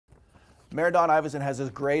Mayor Don Iveson has this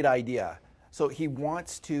great idea. So he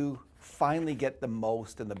wants to finally get the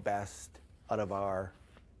most and the best out of our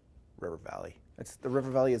river valley. The river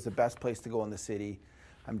valley is the best place to go in the city.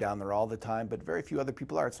 I'm down there all the time, but very few other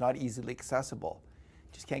people are. It's not easily accessible.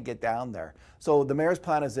 You just can't get down there. So the mayor's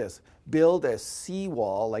plan is this: build a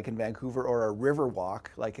seawall like in Vancouver, or a river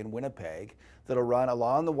walk like in Winnipeg, that'll run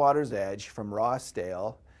along the water's edge from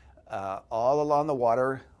Rossdale, all along the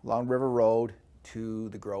water, along River Road to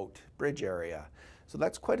the Groat Bridge area. So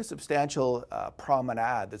that's quite a substantial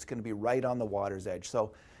promenade that's going to be right on the water's edge.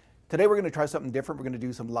 So today we're going to try something different. We're going to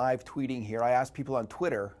do some live tweeting here. I asked people on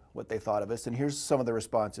Twitter what they thought of us, and here's some of the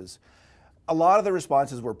responses. A lot of the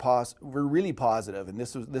responses were really positive, and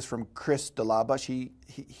this from Chris Delaba.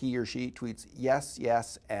 He or she tweets, yes,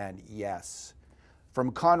 yes, and yes.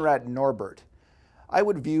 From Conrad Norbert, I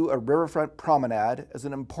would view a riverfront promenade as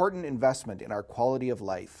an important investment in our quality of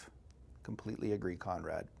life. Completely agree,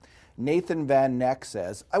 Conrad. Nathan Van Neck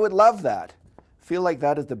says, I would love that. Feel like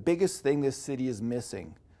that is the biggest thing this city is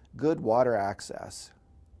missing. Good water access.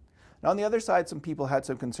 Now on the other side, some people had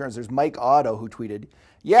some concerns. There's Mike Otto who tweeted,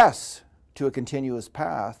 yes, to a continuous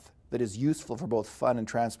path that is useful for both fun and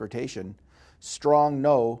transportation. Strong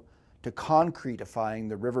no to concretifying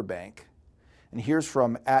the riverbank. And here's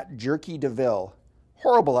from @JerkyDeVille.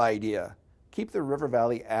 Horrible idea. Keep the river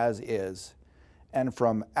valley as is. And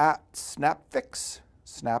from @SnapFix,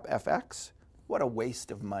 SnapFX, what a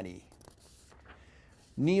waste of money.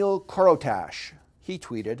 Neil Korotash, he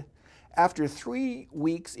tweeted, after 3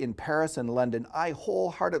 weeks in Paris and London, I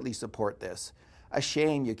wholeheartedly support this. A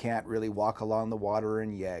shame you can't really walk along the water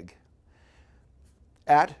in Yegg.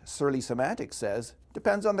 @Surly Semantics says,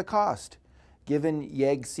 depends on the cost. Given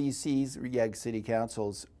Yegg CC's, Yegg City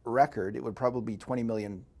Council's record, it would probably be 20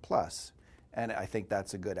 million plus. And I think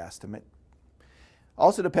that's a good estimate.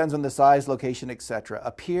 Also depends on the size, location, etc.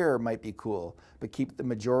 A pier might be cool, but keep the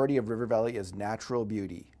majority of River Valley as natural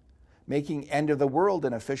beauty. Making End of the World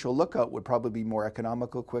an official lookout would probably be more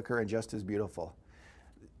economical, quicker, and just as beautiful.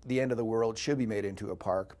 The End of the World should be made into a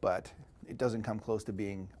park, but it doesn't come close to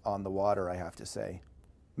being on the water, I have to say.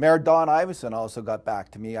 Mayor Don Iveson also got back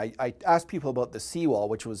to me. I asked people about the seawall,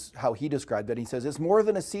 which was how he described it. He says, it's more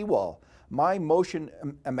than a seawall. My motion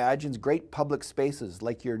imagines great public spaces,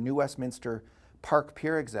 like your New Westminster Park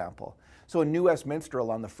Pier example. So in New Westminster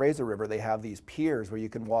along the Fraser River, they have these piers where you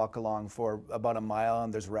can walk along for about a mile,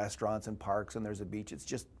 and there's restaurants and parks and there's a beach. It's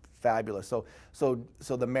just fabulous. So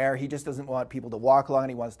the mayor, he just doesn't want people to walk along.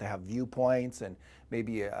 He wants to have viewpoints and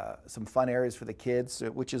maybe some fun areas for the kids,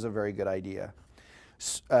 which is a very good idea.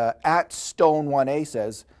 @Stone1A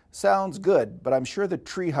says, sounds good, but I'm sure the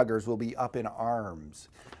tree huggers will be up in arms.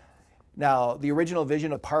 Now, the original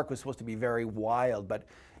vision of the park was supposed to be very wild, but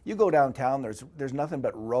you go downtown, there's nothing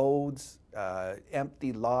but roads,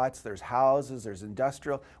 empty lots, there's houses, there's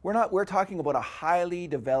industrial. We're talking about a highly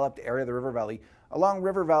developed area of the River Valley. Along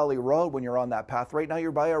River Valley Road, when you're on that path, right now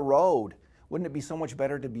you're by a road. Wouldn't it be so much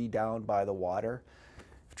better to be down by the water?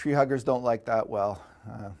 If tree huggers don't like that, well,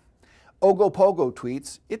 Ogopogo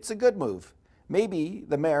tweets, it's a good move. Maybe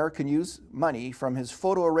the mayor can use money from his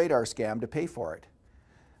photo radar scam to pay for it.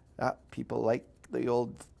 People like the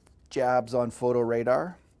old jabs on photo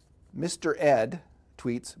radar. Mr. Ed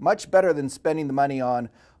tweets, much better than spending the money on,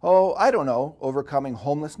 I don't know, overcoming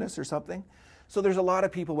homelessness or something. So there's a lot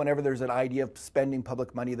of people, whenever there's an idea of spending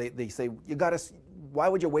public money, they say, why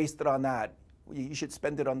would you waste it on that? You should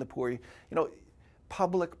spend it on the poor. You know,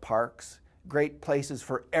 public parks, great places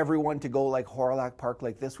for everyone to go, like Horilac Park,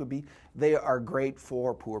 like this would be, they are great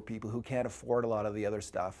for poor people who can't afford a lot of the other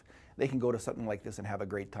stuff. They can go to something like this and have a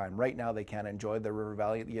great time. Right now, they can't enjoy the River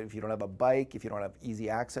Valley if you don't have a bike, if you don't have easy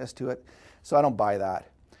access to it. So I don't buy that.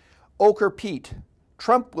 Ochre Pete,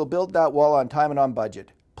 Trump will build that wall on time and on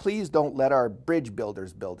budget. Please don't let our bridge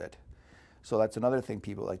builders build it. So that's another thing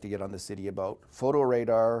people like to get on the city about. Photo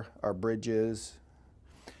radar, our bridges.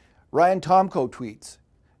 Ryan Tomko tweets,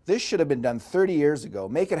 this should have been done 30 years ago.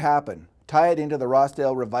 Make it happen. Tie it into the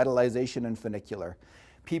Rossdale revitalization and funicular.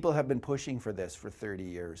 People have been pushing for this for 30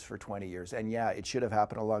 years, for 20 years. And yeah, it should have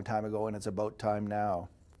happened a long time ago, and it's about time now.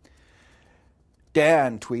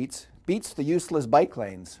 Dan tweets, beats the useless bike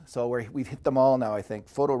lanes. So we've hit them all now, I think.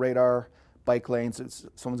 Photo radar, bike lanes.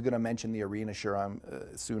 Someone's going to mention the arena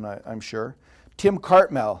soon, I'm sure. Tim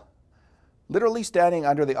Cartmel, literally standing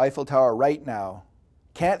under the Eiffel Tower right now.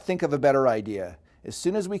 Can't think of a better idea. As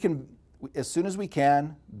soon as we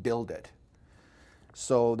can, build it.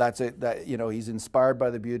 So that's it. He's inspired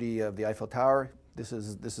by the beauty of the Eiffel Tower.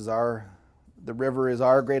 The river is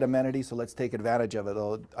our great amenity, so let's take advantage of it.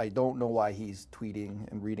 Though I don't know why he's tweeting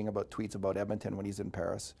and reading about tweets about Edmonton when he's in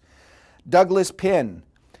Paris. Douglas Pinn,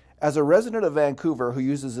 As a resident of Vancouver who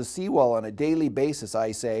uses a seawall on a daily basis,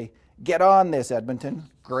 I say, get on this,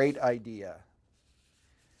 Edmonton. Great idea.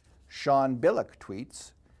 Sean Billick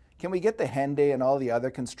tweets, can we get the Henday and all the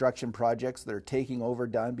other construction projects that are taking over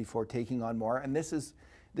done before taking on more? And this is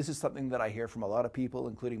something that I hear from a lot of people,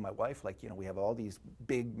 including my wife. Like, we have all these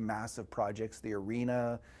big, massive projects, the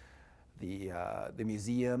arena, the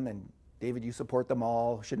museum, and David, you support them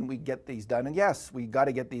all. Shouldn't we get these done? And yes, we got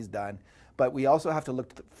to get these done. But we also have to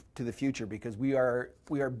look to the future, because we are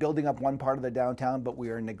building up one part of the downtown, but we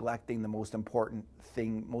are neglecting the most important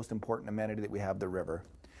amenity that we have, the river.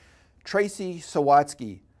 Tracy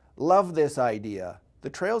Sawatsky, love this idea. The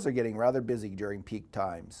trails are getting rather busy during peak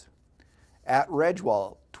times. At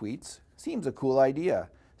Redgewall tweets, seems a cool idea.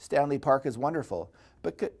 Stanley Park is wonderful,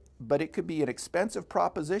 but it could be an expensive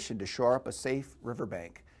proposition to shore up a safe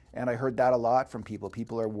riverbank. And I heard that a lot from people.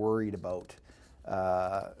 People are worried about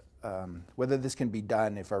whether this can be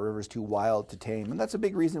done if our river's too wild to tame. And that's a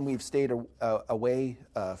big reason we've stayed away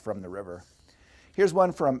from the river. Here's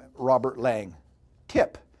one from Robert Lang.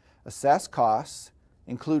 Tip, assess costs,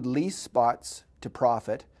 include lease spots to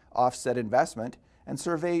profit, offset investment, and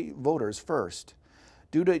survey voters first.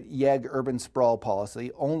 Due to YEG urban sprawl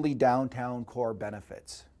policy, only downtown core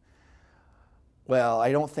benefits. Well,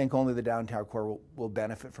 I don't think only the downtown core will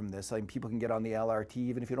benefit from this. I mean, people can get on the LRT.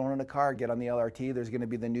 Even if you don't own a car, get on the LRT. There's going to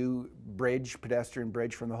be the new bridge, pedestrian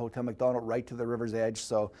bridge from the Hotel McDonald right to the river's edge.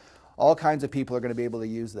 So all kinds of people are going to be able to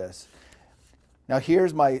use this. Now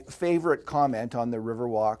here's my favorite comment on the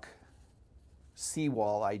Riverwalk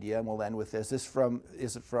seawall idea, and we'll end with this. This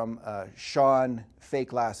is from Sean,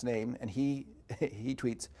 fake last name, and he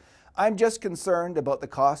tweets, I'm just concerned about the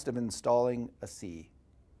cost of installing a sea.